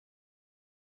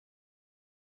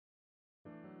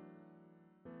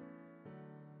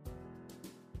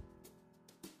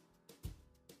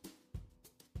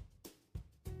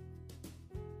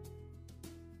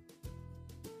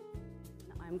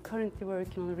I'm currently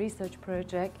working on a research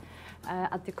project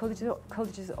at the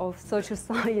Colleges of Social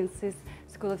Sciences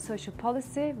School of Social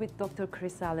Policy with Dr.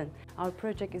 Chris Allen. Our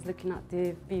project is looking at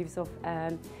the views of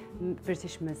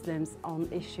British Muslims on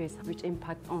issues which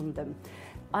impact on them.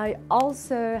 I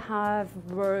also have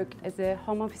worked as a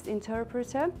Home Office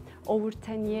interpreter over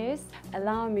 10 years,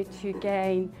 allowing me to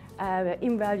gain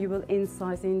invaluable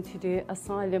insights into the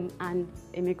asylum and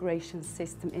immigration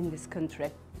system in this country.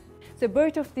 So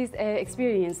both of these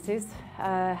experiences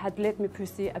had led me to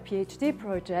pursue a PhD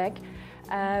project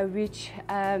which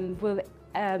will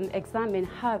examine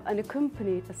how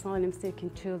unaccompanied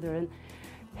asylum-seeking children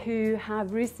who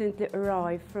have recently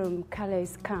arrived from Calais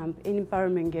camp in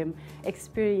Birmingham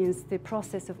experience the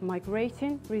process of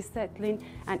migrating, resettling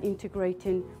and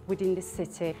integrating within the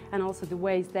city, and also the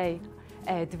ways they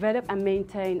develop and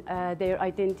maintain their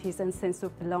identities and sense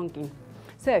of belonging.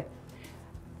 So,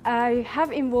 I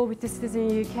have involved with the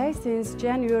Citizen UK since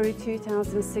January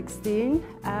 2016.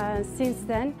 Since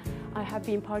then, I have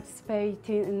been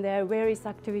participating in their various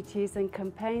activities and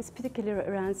campaigns, particularly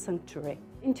around sanctuary.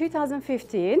 In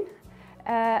 2015,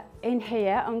 in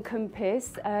here on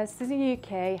campus, Citizen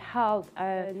UK held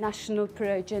a National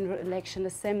General Election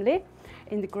Assembly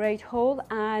in the Great Hall,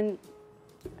 and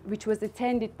which was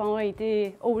attended by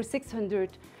over 600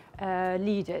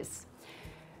 leaders.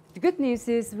 The good news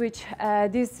is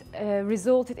this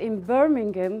resulted in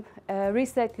Birmingham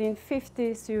resettling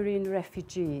 50 Syrian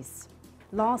refugees.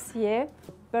 Last year,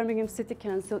 Birmingham City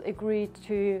Council agreed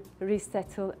to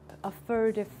resettle a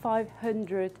further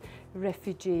 500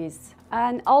 refugees.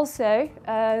 And also,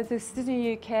 the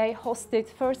Citizen UK hosted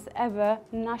first ever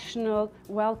National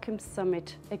Welcome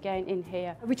Summit again in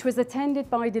here, which was attended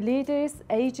by the leaders,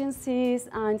 agencies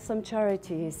and some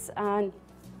charities.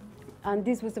 And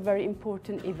this was a very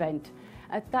important event.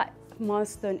 At that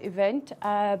milestone event,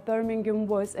 Birmingham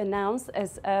was announced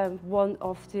as one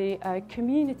of the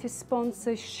community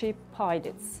sponsorship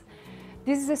pilots.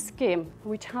 This is a scheme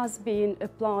which has been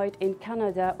applied in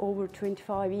Canada over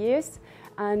 25 years,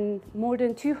 and more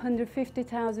than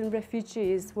 250,000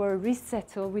 refugees were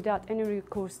resettled without any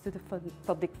recourse to the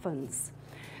public funds.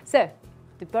 So,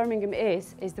 the Birmingham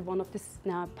is the one of the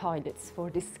now pilots for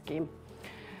this scheme.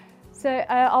 So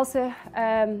also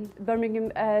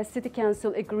Birmingham City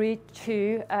Council agreed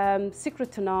to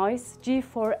scrutinise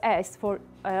G4S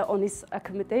on its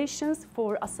accommodations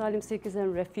for asylum seekers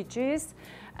and refugees,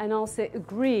 and also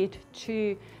agreed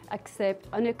to accept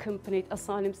unaccompanied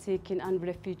asylum seeking and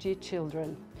refugee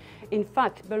children. In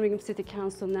fact, Birmingham City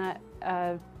Council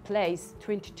now placed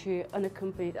 22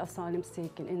 unaccompanied asylum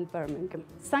seeking in Birmingham.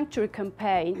 Sanctuary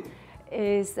campaign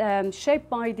is shaped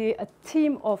by a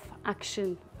team of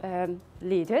action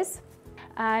leaders,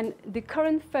 and the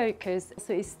current focus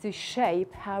is to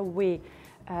shape how we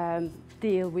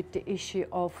deal with the issue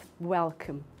of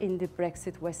welcome in the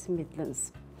Brexit West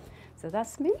Midlands. So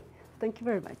that's me. Thank you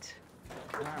very much.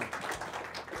 Wow.